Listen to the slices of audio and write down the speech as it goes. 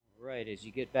right, as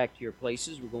you get back to your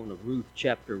places, we're going to Ruth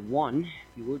chapter 1.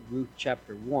 If you would, Ruth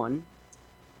chapter 1.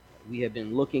 We have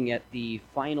been looking at the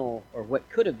final, or what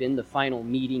could have been the final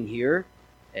meeting here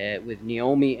with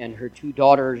Naomi and her two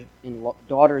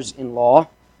daughters-in-law,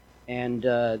 and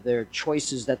their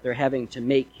choices that they're having to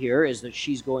make here is that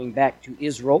she's going back to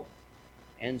Israel.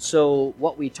 And so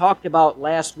what we talked about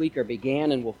last week, or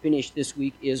began and will finish this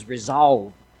week, is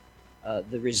resolve.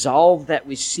 The resolve that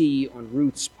we see on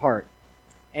Ruth's part.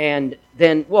 And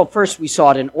then, well, first we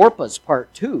saw it in Orpah's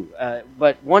part too.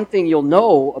 But one thing you'll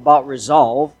know about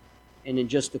resolve, and in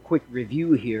just a quick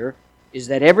review here, is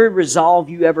that every resolve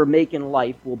you ever make in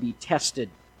life will be tested.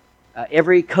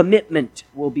 Every commitment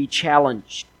will be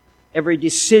challenged. Every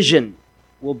decision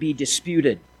will be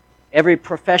disputed. Every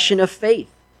profession of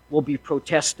faith will be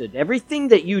protested. Everything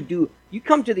that you do, you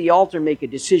come to the altar and make a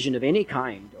decision of any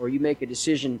kind, or you make a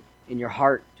decision in your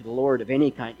heart to the Lord of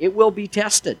any kind, it will be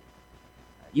tested.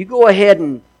 You go ahead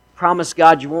and promise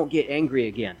God you won't get angry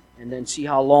again, and then see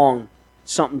how long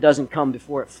something doesn't come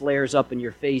before it flares up in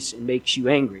your face and makes you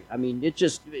angry. I mean,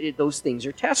 those things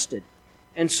are tested.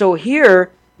 And so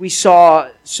here we saw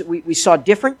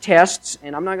different tests,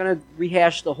 and I'm not going to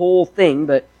rehash the whole thing,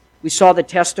 but we saw the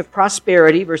test of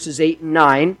prosperity, verses 8 and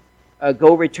 9.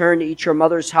 Go return to each your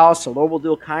mother's house. The Lord will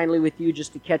deal kindly with you,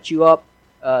 just to catch you up.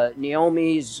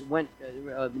 Naomi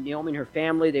and her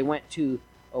family, they went to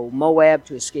Moab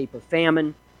to escape a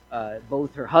famine.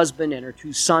 Both her husband and her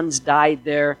two sons died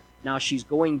there. Now she's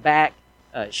going back.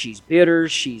 She's bitter.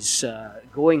 She's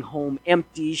going home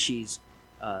empty. She's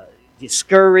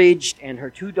discouraged. And her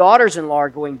two daughters-in-law are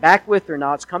going back with her.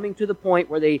 Now it's coming to the point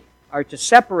where they are to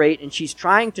separate, and she's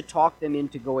trying to talk them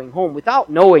into going home without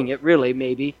knowing it, really,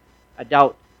 maybe. I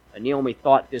doubt Naomi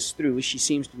thought this through. She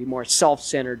seems to be more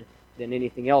self-centered than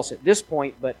anything else at this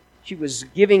point, but she was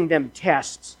giving them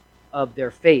tests of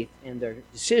their faith and their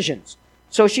decisions.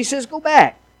 So she says, go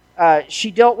back.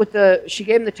 She gave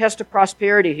them the test of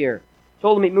prosperity here.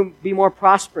 Told them it would be more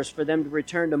prosperous for them to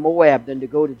return to Moab than to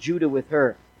go to Judah with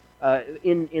her.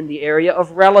 In the area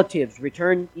of relatives,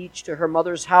 return each to her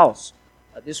mother's house.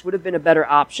 This would have been a better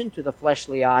option to the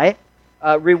fleshly eye.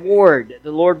 Reward.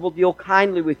 The Lord will deal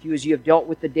kindly with you as you have dealt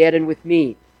with the dead and with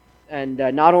me. And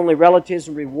not only relatives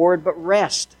and reward, but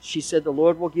rest. She said the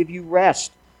Lord will give you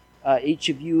rest, each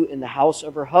of you in the house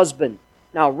of her husband.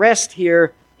 Now, rest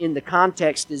here in the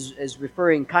context is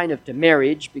referring kind of to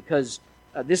marriage, because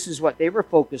this is what they were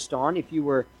focused on. If you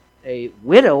were a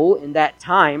widow in that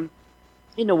time,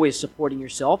 in no way supporting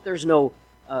yourself. There's no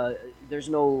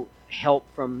help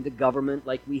from the government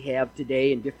like we have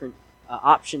today, and different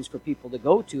options for people to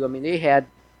go to. I mean, they had,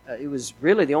 it was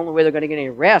really the only way they're going to get any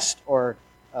rest or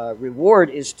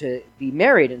reward is to be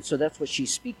married, and so that's what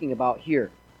she's speaking about here.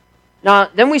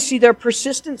 Now, then we see their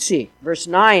persistency. Verse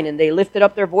 9, and they lifted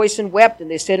up their voice and wept,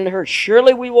 and they said unto her,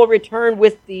 surely we will return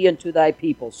with thee unto thy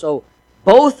people. So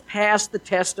both passed the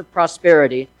test of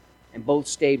prosperity, and both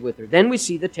stayed with her. Then we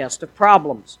see the test of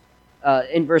problems.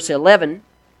 In verse 11,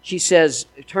 she says,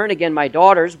 turn again, my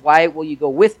daughters, why will you go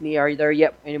with me? Are there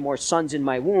yet any more sons in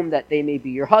my womb, that they may be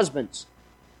your husbands?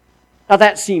 Now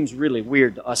that seems really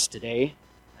weird to us today.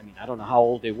 I mean, I don't know how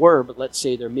old they were, but let's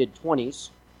say they're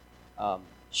mid-20s.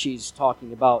 She's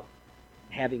talking about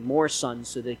having more sons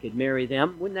so they could marry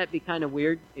them. Wouldn't that be kind of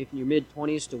weird if in your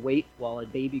mid-20s to wait while a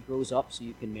baby grows up so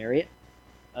you can marry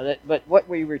it? But what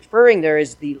we're referring there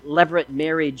is the levirate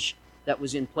marriage that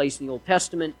was in place in the Old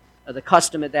Testament. The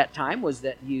custom at that time was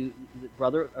that the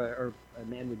brother or a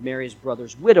man would marry his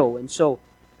brother's widow. And so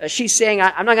she's saying,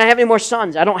 I'm not going to have any more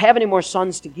sons. I don't have any more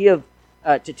sons to give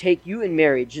to take you in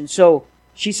marriage. And so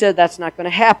she said that's not going to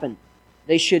happen.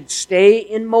 They should stay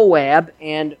in Moab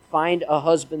and find a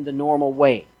husband the normal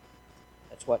way.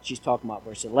 That's what she's talking about,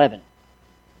 verse 11.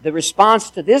 The response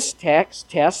to this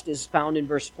test is found in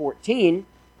verse 14.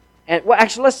 And well,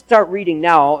 actually, let's start reading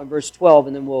now in verse 12,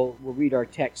 and then we'll read our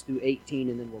text through 18,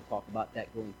 and then we'll talk about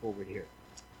that going forward here.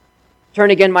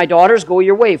 Turn again, my daughters, go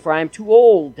your way, for I am too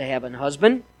old to have an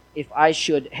husband. If I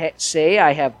should say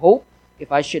I have hope,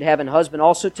 if I should have an husband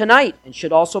also tonight, and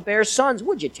should also bear sons,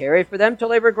 would you tarry for them till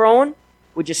they were grown?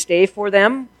 Would you stay for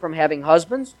them from having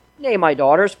husbands? Nay, my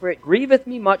daughters, for it grieveth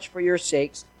me much for your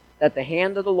sakes, that the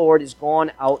hand of the Lord is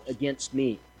gone out against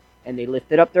me. And they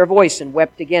lifted up their voice and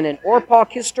wept again. And Orpah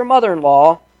kissed her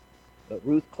mother-in-law, but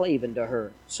Ruth clave unto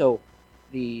her. So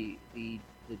we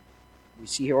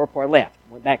see here Orpah left,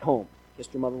 went back home,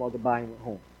 kissed her mother-in-law goodbye, and went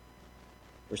home.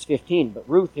 Verse 15, but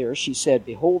Ruth here, she said,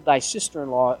 behold, thy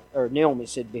sister-in-law, or Naomi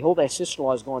said, behold, thy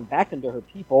sister-in-law is gone back unto her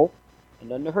people,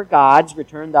 and unto her gods,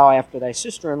 return thou after thy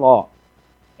sister-in-law.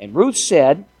 And Ruth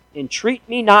said, entreat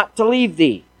me not to leave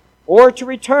thee. or to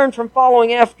return from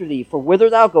following after thee. For whither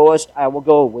thou goest, I will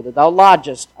go. Whither thou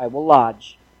lodgest, I will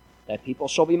lodge. Thy people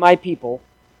shall be my people,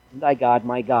 and thy God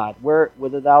my God. Where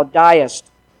thou diest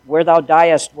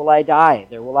will I die.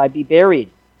 There will I be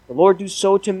buried. The Lord do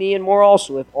so to me, and more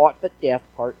also, if aught but death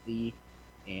part thee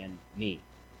and me.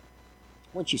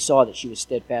 When she saw that she was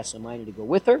steadfast in mind to go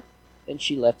with her, then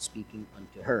she left speaking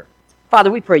unto her. Father,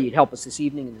 we pray you'd help us this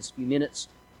evening in this few minutes.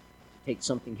 Take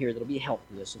something here that'll be a help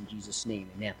to us in Jesus' name.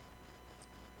 Amen.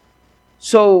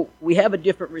 So we have a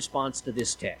different response to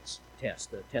this test,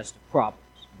 the test of problems.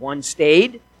 One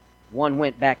stayed, one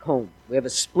went back home. We have a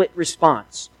split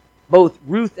response. Both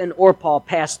Ruth and Orpah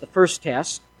passed the first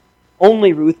test.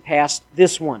 Only Ruth passed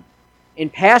this one. In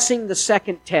passing the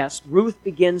second test, Ruth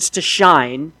begins to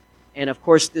shine, and of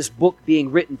course this book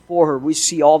being written for her, we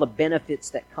see all the benefits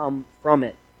that come from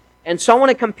it. And so I want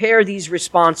to compare these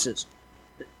responses.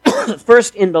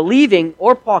 First, in believing,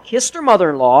 Orpah kissed her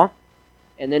mother-in-law,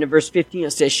 and then in verse 15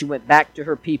 it says she went back to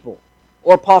her people.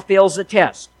 Orpah fails the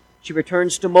test. She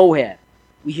returns to Moab.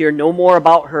 We hear no more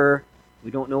about her.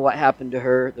 We don't know what happened to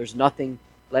her. There's nothing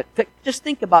left. Just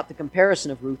think about the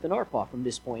comparison of Ruth and Orpah from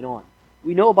this point on.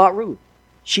 We know about Ruth.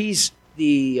 She's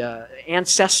the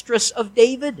ancestress of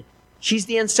David. She's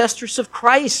the ancestress of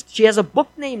Christ. She has a book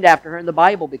named after her in the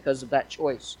Bible because of that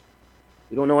choice.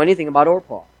 We don't know anything about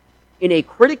Orpah. In a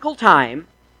critical time,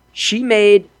 she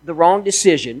made the wrong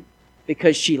decision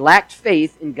because she lacked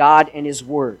faith in God and His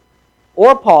Word.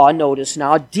 Orpah, notice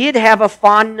now, did have a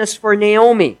fondness for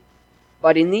Naomi,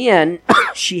 but in the end,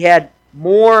 she had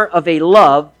more of a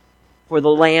love for the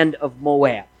land of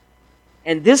Moab.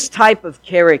 And this type of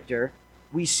character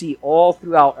we see all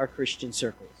throughout our Christian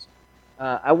circles.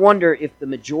 I wonder if the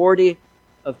majority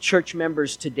of church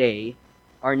members today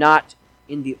are not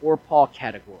in the Orpah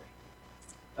category.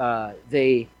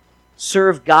 They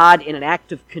serve God in an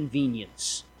act of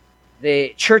convenience.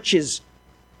 The church is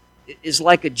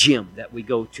like a gym that we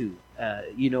go to.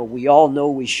 We all know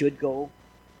we should go.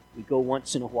 We go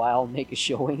once in a while and make a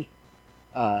showing.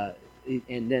 Or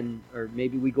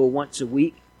maybe we go once a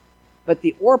week. But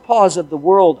the Orpahs of the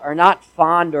world are not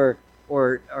fond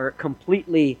or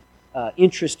completely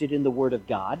interested in the Word of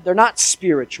God. They're not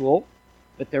spiritual,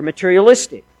 but they're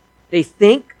materialistic. They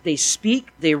think, they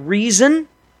speak, they reason,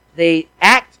 they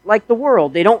act like the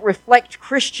world. They don't reflect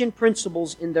Christian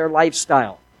principles in their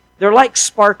lifestyle. They're like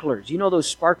sparklers. You know those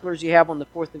sparklers you have on the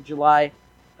 4th of July?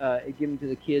 Give them to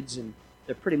the kids, and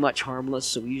they're pretty much harmless,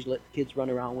 so we usually let the kids run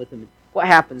around with them. What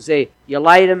happens? You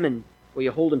light them,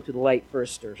 you hold them to the light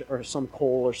first, or some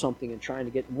coal or something, and trying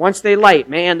to get them. Once they light,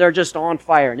 man, they're just on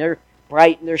fire, and they're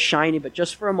bright and they're shiny, but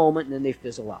just for a moment, and then they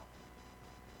fizzle out.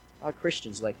 A lot of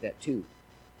Christians like that too.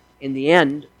 In the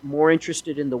end, more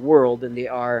interested in the world than they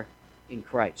are in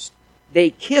Christ. They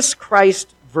kiss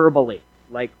Christ verbally,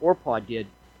 like Orpah did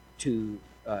to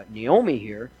Naomi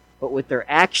here, but with their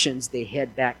actions, they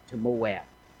head back to Moab.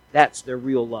 That's their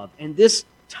real love. And this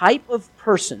type of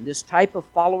person, this type of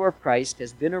follower of Christ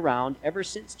has been around ever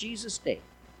since Jesus' day.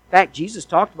 In fact, Jesus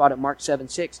talked about it in Mark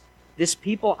 7:6. This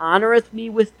people honoreth me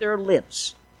with their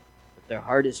lips, but their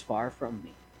heart is far from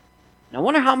me. Now I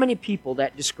wonder how many people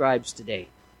that describes today.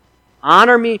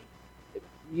 Honor me,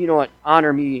 you know what,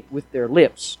 honor me with their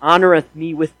lips. Honoreth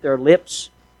me with their lips.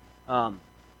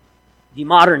 The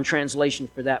modern translation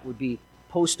for that would be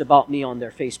post about me on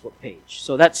their Facebook page.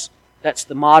 So that's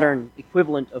the modern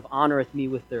equivalent of honoreth me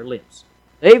with their lips.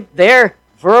 They're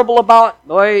verbal about,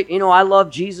 boy, I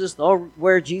love Jesus. They'll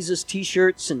wear Jesus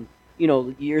t-shirts, and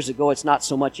years ago it's not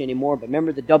so much anymore, but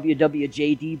remember the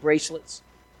WWJD bracelets?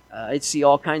 I'd see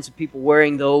all kinds of people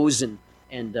wearing those, and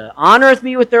honoreth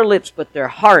me with their lips, but their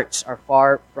hearts are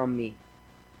far from me.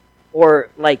 Or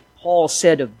like Paul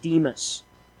said of Demas,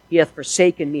 he hath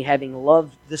forsaken me, having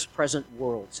loved this present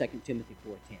world, 2 Timothy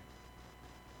 4:10.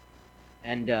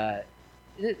 And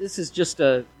this is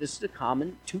too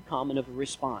common of a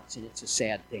response, and it's a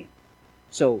sad thing.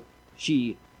 So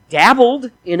she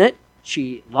dabbled in it.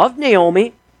 She loved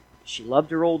Naomi. She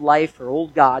loved her old life, her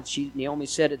old gods. Naomi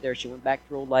said it there. She went back to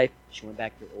her old life. She went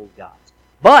back to her old gods.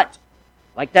 But,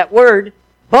 like that word,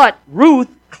 but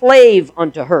Ruth clave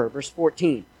unto her, verse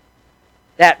 14.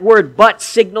 That word but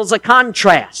signals a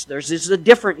contrast. This is a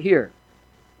different here.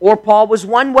 Orpah was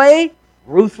one way,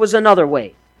 Ruth was another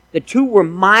way. The two were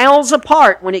miles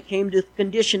apart when it came to the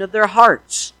condition of their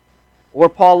hearts.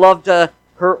 Orpah loved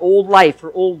her old life,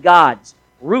 her old gods.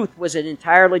 Ruth was an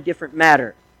entirely different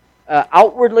matter.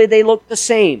 Outwardly, they looked the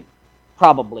same,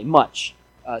 probably much.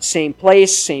 Same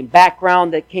place, same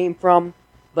background that came from,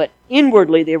 but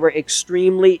inwardly they were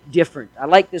extremely different. I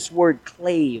like this word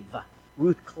clave.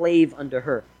 Ruth clave unto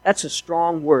her. That's a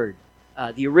strong word.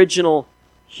 The original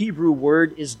Hebrew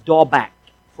word is dobak,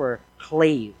 for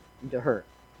clave, to her.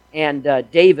 And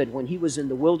David, when he was in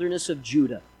the wilderness of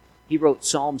Judah, he wrote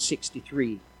Psalm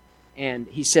 63. And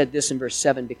he said this in verse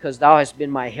 7, because thou hast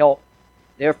been my help,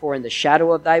 therefore in the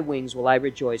shadow of thy wings will I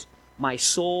rejoice. My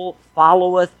soul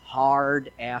followeth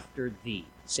hard after thee.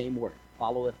 Same word,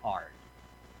 followeth hard.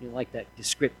 You know, like that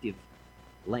descriptive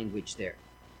language there.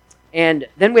 And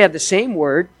then we have the same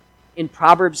word in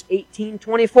Proverbs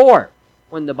 18:24,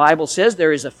 when the Bible says,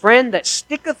 there is a friend that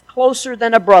sticketh closer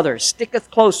than a brother.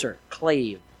 Sticketh closer,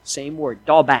 clave. Same word,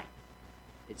 dobak.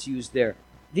 It's used there.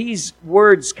 These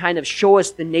words kind of show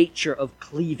us the nature of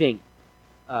cleaving.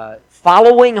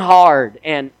 Following hard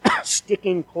and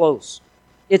sticking close.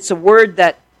 It's a word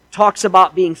that talks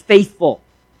about being faithful,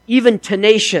 even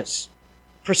tenacious,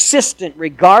 persistent,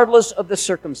 regardless of the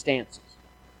circumstances.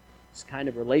 It's the kind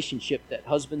of relationship that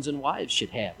husbands and wives should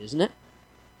have, isn't it?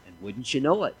 And wouldn't you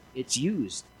know it, it's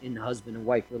used in the husband and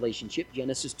wife relationship.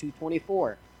 Genesis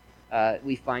 2:24.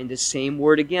 We find this same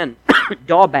word again,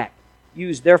 dobak.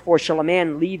 Used, therefore shall a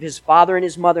man leave his father and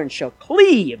his mother and shall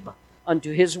cleave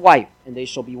unto his wife, and they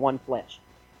shall be one flesh.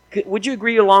 Would you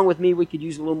agree along with me we could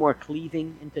use a little more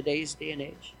cleaving in today's day and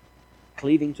age?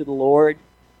 Cleaving to the Lord,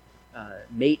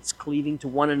 mates cleaving to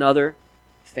one another,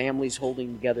 families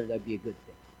holding together, that'd be a good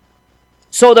thing.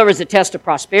 So there is a test of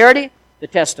prosperity, the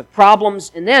test of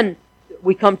problems, and then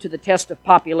we come to the test of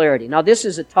popularity. Now this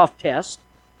is a tough test.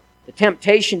 The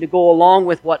temptation to go along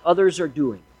with what others are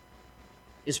doing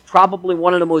is probably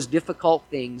one of the most difficult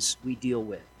things we deal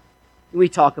with. We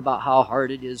talk about how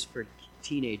hard it is for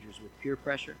teenagers with peer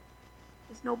pressure.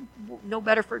 It's no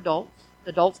better for adults.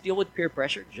 Adults deal with peer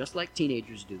pressure just like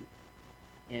teenagers do.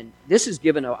 And this is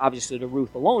given, obviously, to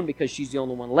Ruth alone because she's the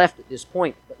only one left at this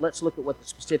point. But let's look at what the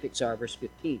specifics are, verse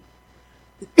 15.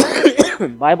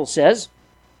 The Bible says,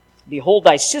 behold,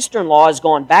 thy sister-in-law is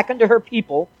gone back unto her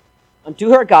people,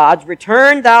 unto her gods.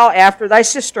 Return thou after thy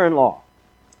sister-in-law.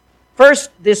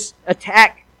 First, this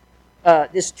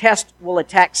test will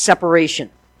attack separation.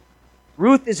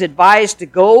 Ruth is advised to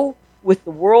go with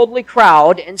the worldly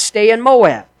crowd and stay in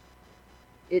Moab.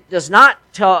 It does not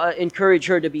encourage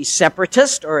her to be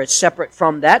separatist or separate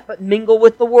from that, but mingle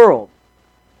with the world.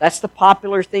 That's the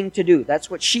popular thing to do. That's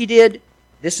what she did.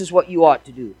 This is what you ought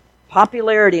to do.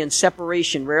 Popularity and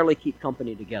separation rarely keep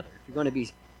company together. If you're going to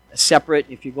be separate,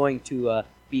 if you're going to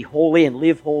be holy and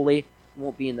live holy, you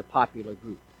won't be in the popular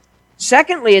group.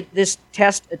 Secondly, this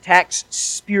test attacks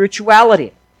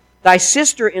spirituality. Thy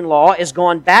sister-in-law is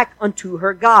gone back unto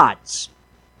her gods.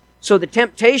 So the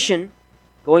temptation,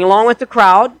 going along with the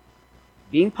crowd,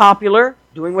 being popular,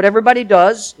 doing what everybody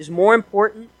does, is more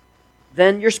important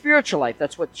than your spiritual life.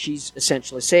 That's what she's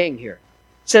essentially saying here.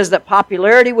 It says that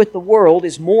popularity with the world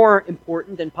is more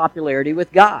important than popularity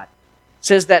with God. It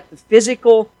says that the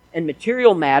physical and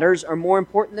material matters are more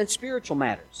important than spiritual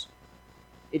matters.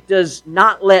 It does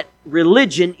not let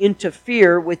religion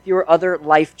interfere with your other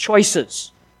life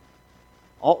choices.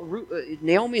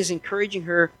 Naomi is encouraging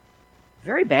her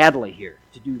very badly here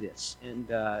to do this and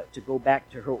to go back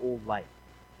to her old life.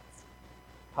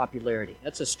 Popularity.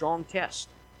 That's a strong test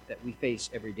that we face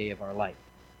every day of our life.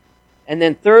 And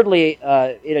then thirdly,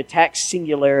 it attacks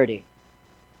singularity.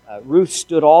 Ruth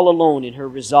stood all alone in her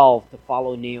resolve to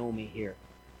follow Naomi here.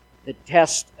 The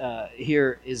test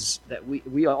here is that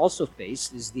we also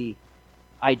face is the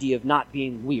idea of not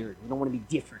being weird. We don't want to be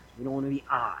different. We don't want to be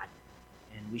odd.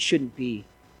 And we shouldn't be,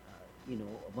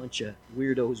 a bunch of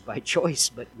weirdos by choice,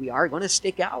 but we are going to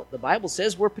stick out. The Bible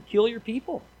says we're peculiar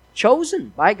people,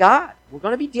 chosen by God. We're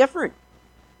going to be different.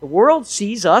 The world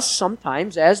sees us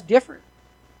sometimes as different,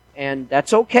 and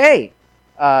that's okay.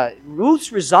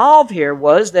 Ruth's resolve here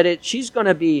was that she's going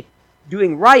to be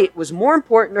doing right was more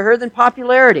important to her than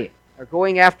popularity or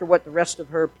going after what the rest of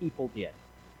her people did.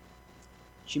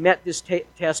 She met this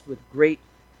test with great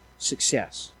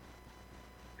success.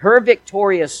 Her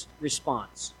victorious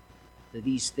response to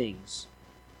these things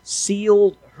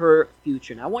sealed her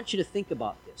future. Now I want you to think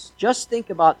about this. Just think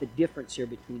about the difference here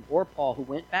between Orpah, who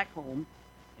went back home,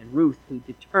 and Ruth, who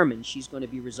determined she's going to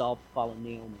be resolved to follow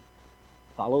Naomi.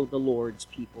 Follow the Lord's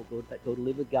people. Go to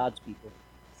live with God's people.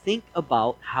 Think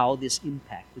about how this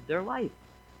impacted their life.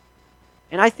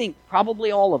 And I think probably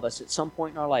all of us at some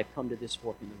point in our life come to this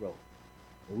fork in the road,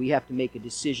 where we have to make a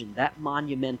decision that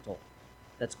monumental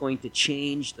that's going to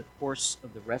change the course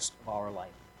of the rest of our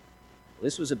life. Well,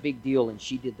 this was a big deal, and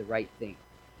she did the right thing.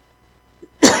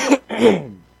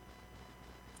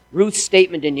 Ruth's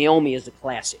statement to Naomi is a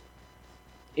classic.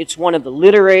 It's one of the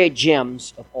literary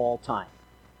gems of all time.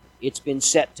 It's been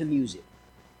set to music.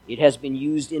 It has been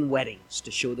used in weddings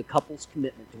to show the couple's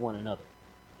commitment to one another.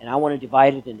 And I want to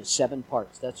divide it into 7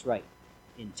 parts. That's right.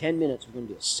 In 10 minutes, we're going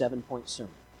to do a 7-point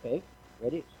sermon. Okay?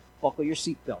 Ready? Buckle your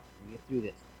seatbelt. We'll get through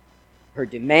this. Her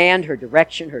demand, her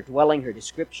direction, her dwelling, her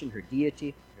description, her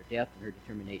deity, her death, and her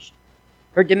determination.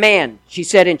 Her demand, she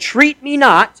said, entreat me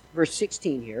not, verse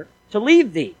 16 here, to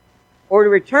leave thee, or to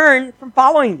return from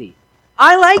following thee.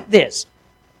 I like this.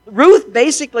 Ruth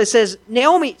basically says,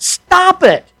 Naomi, stop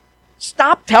it.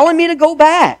 Stop telling me to go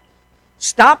back.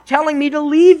 Stop telling me to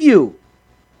leave you.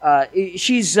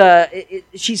 She's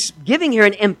giving here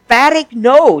an emphatic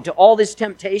no to all this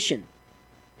temptation.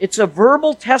 It's a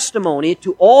verbal testimony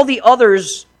to all the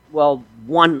others, well,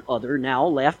 one other now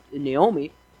left in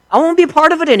Naomi. I won't be a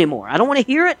part of it anymore. I don't want to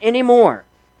hear it anymore.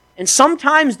 And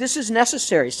sometimes this is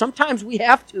necessary. Sometimes we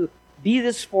have to be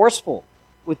this forceful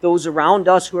with those around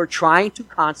us who are trying to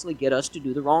constantly get us to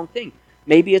do the wrong thing.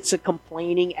 Maybe it's a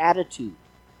complaining attitude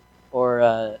or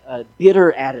a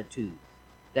bitter attitude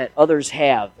that others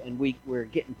have, and we're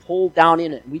getting pulled down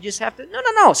in it. And we just have to,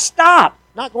 no, stop.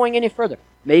 Not going any further.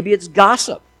 Maybe it's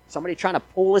gossip. Somebody trying to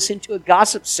pull us into a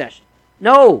gossip session.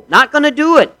 No, not going to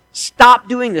do it. Stop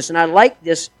doing this. And I like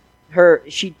this.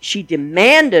 She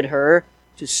demanded her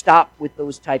to stop with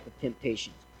those type of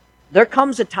temptations. There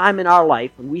comes a time in our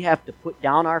life when we have to put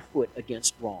down our foot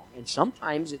against wrong. And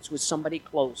sometimes it's with somebody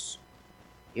close.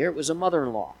 Here it was a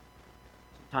mother-in-law.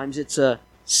 Sometimes it's a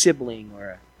sibling or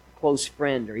a close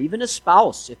friend or even a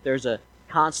spouse. If there's a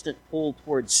constant pull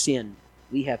towards sin,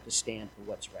 we have to stand for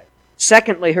what's right.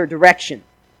 Secondly, her direction.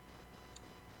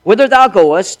 Whither thou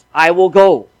goest, I will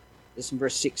go. This is in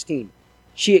verse 16.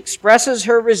 She expresses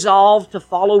her resolve to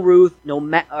follow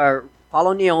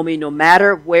follow Naomi no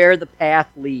matter where the path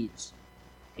leads.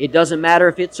 It doesn't matter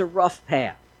if it's a rough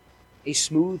path, a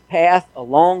smooth path, a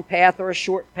long path or a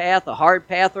short path, a hard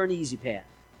path or an easy path.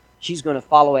 She's going to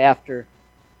follow after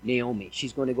Naomi.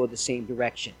 She's going to go the same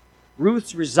direction.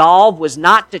 Ruth's resolve was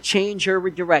not to change her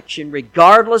direction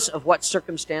regardless of what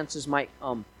circumstances might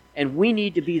come. And we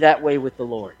need to be that way with the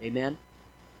Lord. Amen?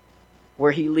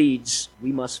 Where He leads,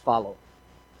 we must follow.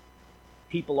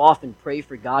 People often pray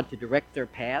for God to direct their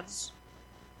paths.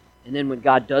 And then when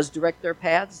God does direct their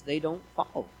paths, they don't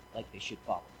follow like they should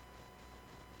follow.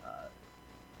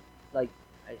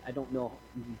 I don't know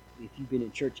if you've been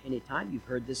in church any time, you've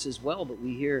heard this as well, but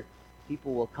we hear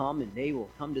people will come and they will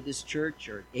come to this church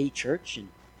or a church, and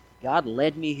God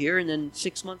led me here, and then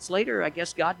 6 months later, I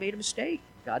guess God made a mistake.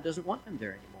 God doesn't want them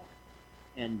there anymore.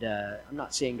 And I'm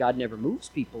not saying God never moves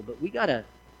people, but we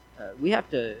have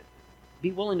to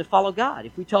be willing to follow God.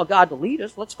 If we tell God to lead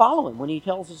us, let's follow Him when He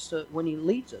tells us when He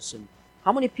leads us. And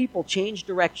how many people change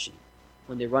direction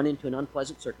when they run into an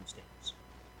unpleasant circumstance?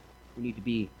 We need to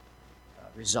be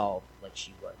resolved like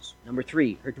she was. Number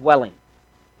 3, her dwelling.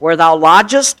 Where thou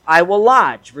lodgest, I will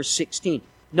lodge. Verse 16.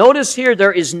 Notice here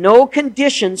there is no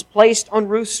conditions placed on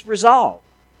Ruth's resolve.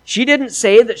 She didn't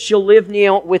say that she'll live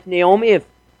with Naomi if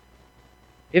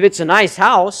it's a nice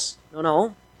house.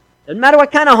 No. Doesn't matter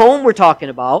what kind of home we're talking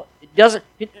about.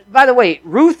 By the way,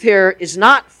 Ruth here is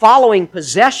not following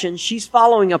possession. She's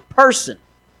following a person.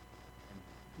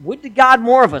 Would to God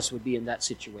more of us would be in that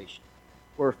situation.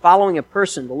 We're following a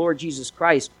person, the Lord Jesus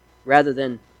Christ, rather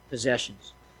than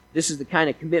possessions. This is the kind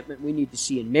of commitment we need to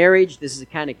see in marriage. This is the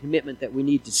kind of commitment that we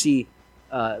need to see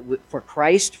for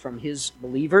Christ from His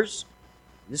believers.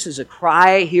 This is a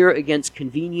cry here against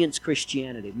convenience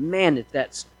Christianity. Man,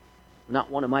 that's not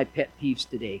one of my pet peeves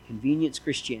today, convenience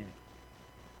Christianity.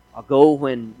 I'll go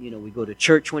when, we go to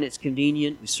church when it's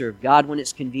convenient. We serve God when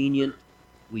it's convenient.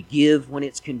 We give when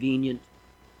it's convenient.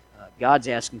 God's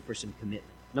asking for some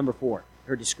commitment. Number 4,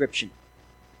 her description.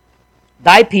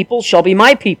 Thy people shall be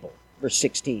my people, verse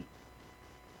 16.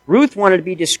 Ruth wanted to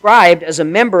be described as a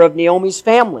member of Naomi's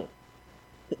family.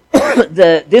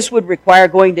 This would require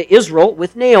going to Israel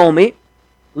with Naomi,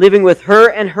 living with her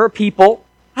and her people.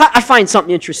 I find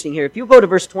something interesting here. If you go to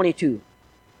verse 22.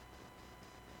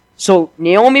 So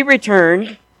Naomi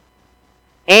returned,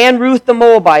 and Ruth the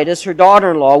Moabitess, her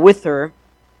daughter-in-law, with her,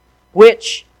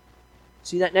 which,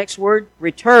 see that next word?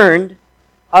 Returned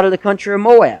out of the country of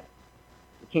Moab.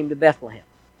 It came to Bethlehem.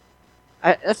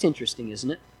 That's interesting, isn't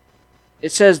it?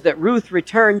 It says that Ruth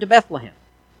returned to Bethlehem.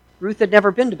 Ruth had never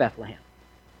been to Bethlehem.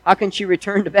 How can she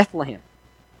return to Bethlehem?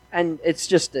 And it's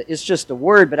just a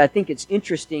word, but I think it's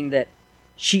interesting that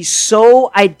she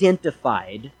so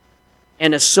identified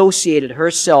and associated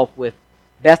herself with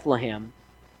Bethlehem.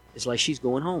 It's like she's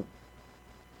going home.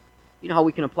 You know how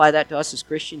we can apply that to us as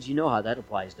Christians? You know how that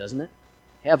applies, doesn't it?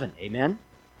 Heaven, amen?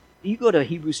 You go to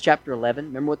Hebrews chapter 11.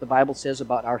 Remember what the Bible says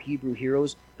about our Hebrew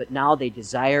heroes? But now they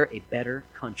desire a better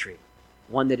country,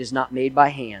 one that is not made by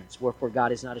hands, wherefore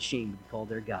God is not ashamed to be called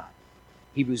their God.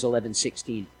 Hebrews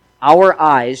 11:16. Our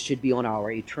eyes should be on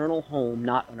our eternal home,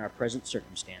 not on our present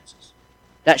circumstances.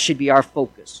 That should be our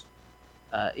focus.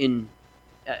 I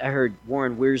heard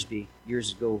Warren Wiersbe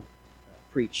years ago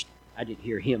preached. I didn't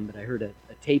hear him, but I heard a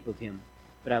tape of him.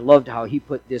 But I loved how he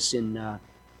put this in.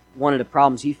 One of the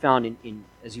problems he found in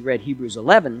as he read Hebrews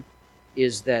 11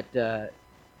 is that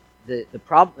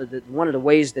one of the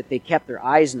ways that they kept their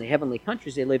eyes in the heavenly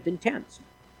countries, they lived in tents.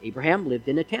 Abraham lived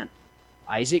in a tent.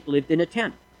 Isaac lived in a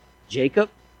tent. Jacob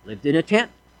lived in a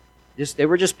tent. They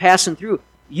were just passing through.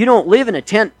 You don't live in a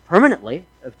tent permanently.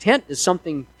 A tent is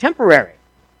something temporary.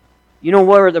 You know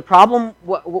where the problem,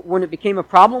 when it became a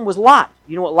problem, was Lot.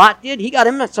 You know what Lot did? He got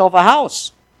himself a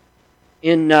house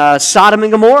in Sodom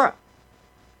and Gomorrah.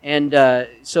 And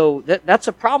so that's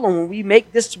a problem when we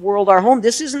make this world our home.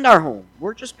 This isn't our home.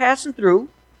 We're just passing through.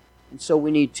 And so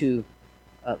we need to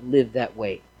live that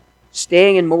way.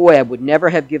 Staying in Moab would never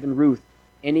have given Ruth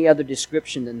any other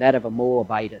description than that of a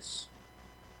Moabitess.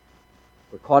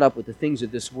 We're caught up with the things of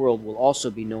this world will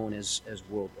also be known as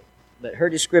worldly. But her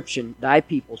description, thy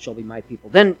people shall be my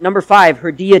people. Then, number 5,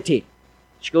 her deity.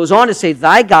 She goes on to say,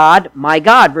 thy God, my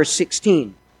God, verse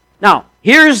 16. Now,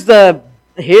 here's the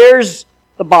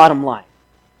bottom line.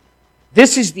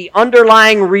 This is the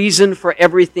underlying reason for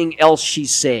everything else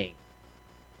she's saying.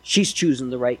 She's choosing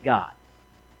the right God.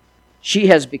 She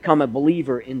has become a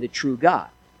believer in the true God.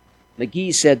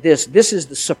 McGee said this is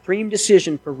the supreme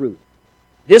decision for Ruth.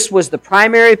 This was the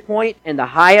primary point and the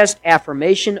highest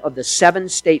affirmation of the 7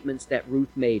 statements that Ruth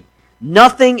made.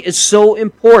 Nothing is so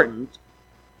important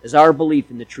as our belief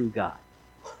in the true God.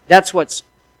 That's what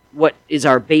is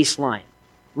our baseline.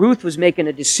 Ruth was making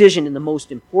a decision in the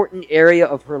most important area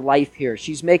of her life here.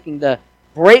 She's making the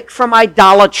break from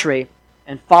idolatry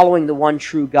and following the one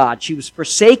true God. She was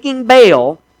forsaking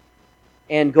Baal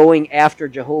and going after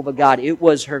Jehovah God. It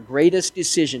was her greatest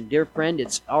decision. Dear friend,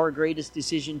 it's our greatest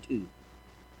decision too.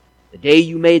 The day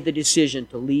you made the decision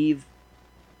to leave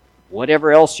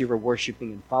whatever else you were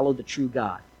worshiping and follow the true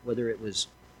God, whether it was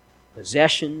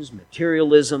possessions,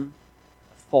 materialism,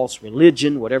 a false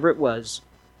religion, whatever it was,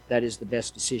 that is the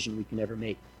best decision we can ever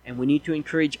make. And we need to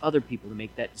encourage other people to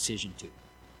make that decision too.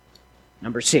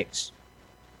 Number 6,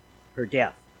 her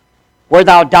death. Where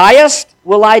thou diest,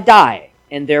 will I die,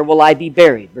 and there will I be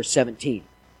buried. Verse 17.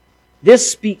 This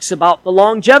speaks about the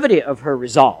longevity of her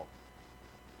resolve.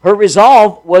 Her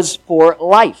resolve was for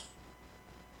life.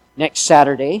 Next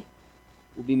Saturday,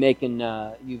 we'll be making,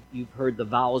 you've heard the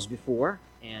vows before,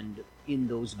 and in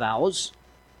those vows,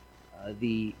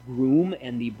 the groom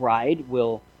and the bride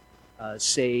will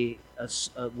say,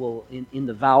 in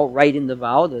the vow, right in the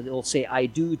vow, they'll say, I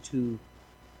do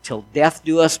till death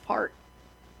do us part.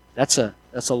 That's a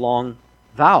long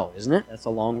vow, isn't it? That's a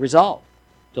long resolve.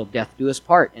 Till death do us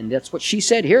part. And that's what she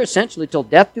said here, essentially, till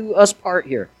death do us part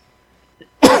here.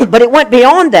 But it went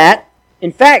beyond that.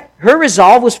 In fact, her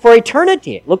resolve was for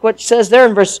eternity. Look what it says there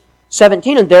in verse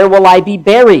 17, and there will I be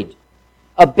buried.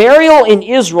 A burial in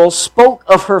Israel spoke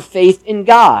of her faith in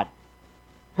God.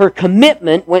 Her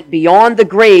commitment went beyond the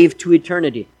grave to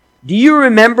eternity. Do you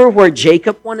remember where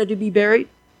Jacob wanted to be buried?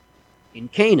 In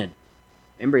Canaan.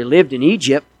 Remember, he lived in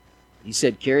Egypt. He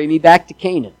said, carry me back to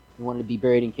Canaan. He wanted to be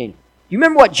buried in Canaan. Do you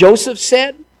remember what Joseph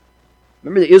said?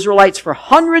 Remember, the Israelites for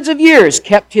hundreds of years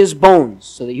kept his bones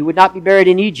so that he would not be buried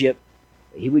in Egypt,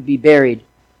 but he would be buried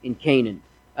in Canaan.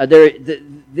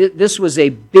 This was a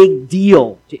big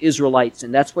deal to Israelites,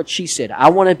 and that's what she said. I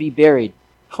want to be buried.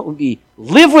 I want to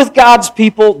live with God's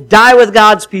people, die with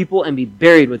God's people, and be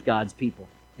buried with God's people.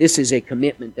 This is a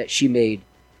commitment that she made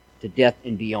to death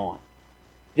and beyond.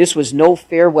 This was no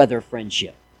fair weather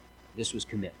friendship. This was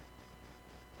commitment.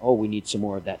 Oh, we need some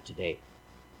more of that today.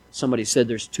 Somebody said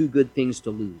there's 2 good things to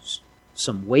lose.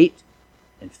 Some weight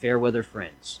and fair weather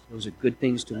friends. Those are good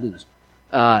things to lose.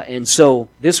 And so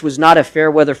this was not a fair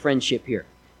weather friendship here.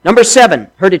 Number 7,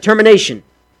 her determination.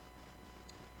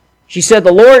 She said,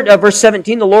 the Lord, verse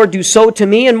 17, the Lord do so to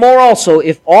me and more also,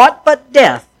 if aught but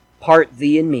death part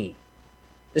thee and me.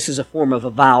 This is a form of a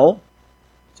vow.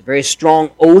 It's a very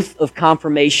strong oath of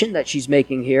confirmation that she's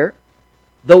making here.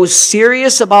 Those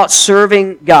serious about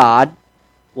serving God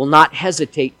will not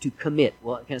hesitate to commit.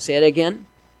 Well, can I say it again?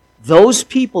 Those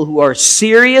people who are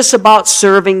serious about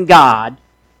serving God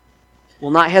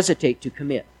will not hesitate to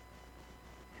commit.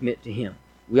 Commit to Him.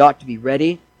 We ought to be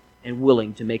ready and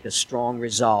willing to make a strong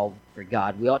resolve for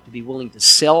God. We ought to be willing to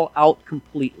sell out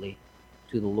completely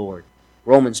to the Lord.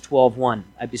 Romans 12:1,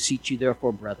 I beseech you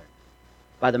therefore, brethren,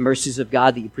 by the mercies of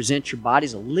God, that you present your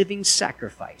bodies a living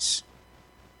sacrifice,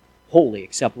 holy,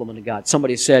 acceptable unto God.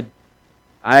 Somebody said,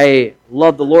 I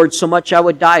love the Lord so much I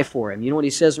would die for Him. You know what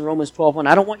he says in Romans 12:1?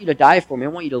 I don't want you to die for me. I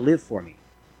want you to live for me.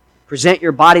 present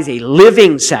your bodies a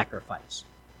living sacrifice.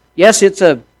 Yes,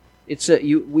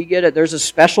 we get it. There's a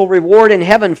special reward in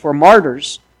heaven for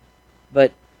martyrs,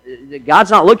 but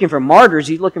God's not looking for martyrs.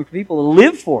 He's looking for people to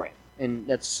live for it, and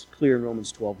that's clear in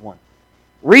Romans 12:1.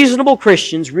 Reasonable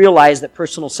Christians realize that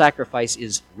personal sacrifice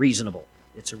is reasonable.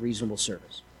 It's a reasonable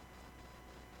service.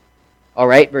 All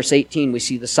right, verse 18, we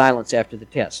see the silence after the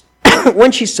test.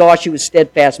 When she saw she was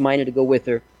steadfast-minded to go with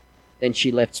her, then she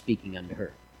left speaking unto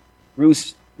her.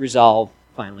 Ruth's resolve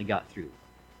finally got through.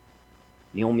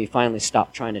 Naomi finally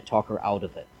stopped trying to talk her out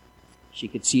of it. She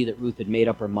could see that Ruth had made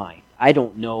up her mind. I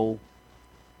don't know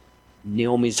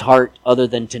Naomi's heart other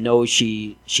than to know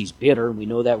she's bitter. We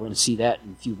know that. We're going to see that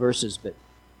in a few verses, but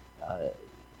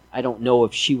I don't know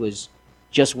if she was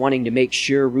just wanting to make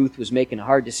sure Ruth was making a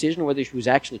hard decision, or whether she was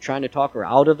actually trying to talk her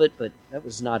out of it, but that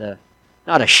was not a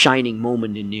shining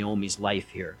moment in Naomi's life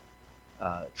here,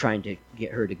 trying to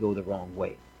get her to go the wrong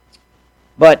way.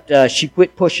 But she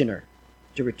quit pushing her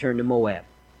to return to Moab.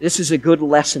 This is a good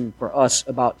lesson for us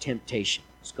about temptation.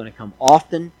 It's going to come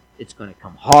often, it's going to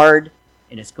come hard,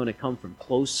 and it's going to come from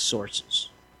close sources.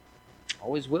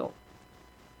 Always will.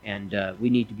 And we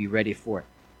need to be ready for it.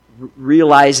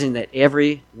 Realizing that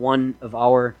every one of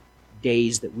our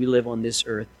days that we live on this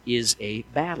earth is a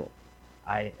battle.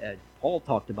 Paul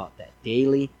talked about that,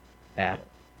 daily battle.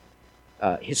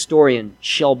 Historian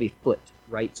Shelby Foote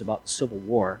writes about the Civil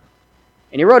War,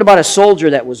 and he wrote about a soldier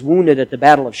that was wounded at the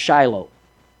Battle of Shiloh.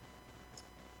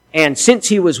 And since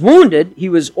he was wounded, he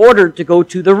was ordered to go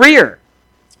to the rear.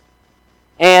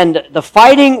 And the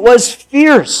fighting was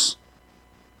fierce.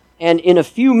 And in a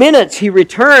few minutes, he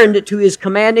returned to his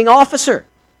commanding officer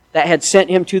that had sent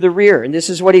him to the rear. And this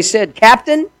is what he said: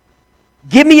 "Captain,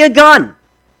 give me a gun.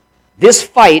 This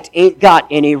fight ain't got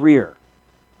any rear."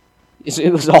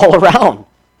 It was all around.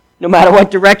 No matter what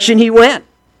direction he went,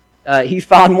 he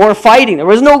found more fighting. There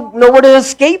was nowhere to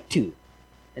escape to.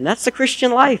 And that's the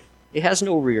Christian life. It has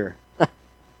no rear.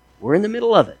 We're in the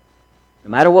middle of it. No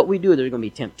matter what we do, there's going to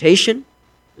be temptation.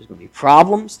 There's going to be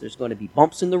problems. There's going to be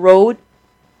bumps in the road.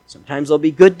 Sometimes there'll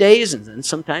be good days, and then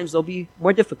sometimes there'll be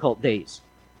more difficult days.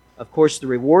 Of course, the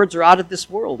rewards are out of this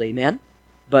world, amen?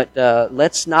 But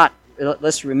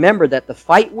let's remember that the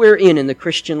fight we're in the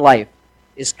Christian life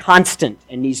is constant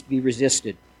and needs to be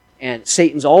resisted. And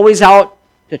Satan's always out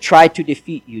to try to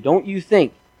defeat you. Don't you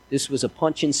think this was a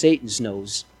punch in Satan's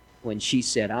nose when she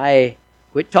said,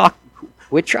 quit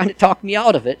trying to talk me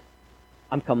out of it.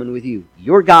 I'm coming with you.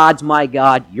 Your God's my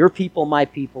God. Your people, my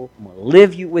people. I'm going to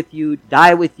live with you,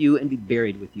 die with you, and be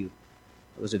buried with you.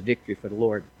 It was a victory for the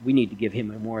Lord. We need to give him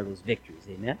more of those victories.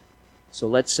 Amen? So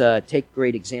let's take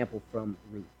great example from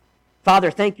Ruth.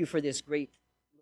 Father, thank you for this great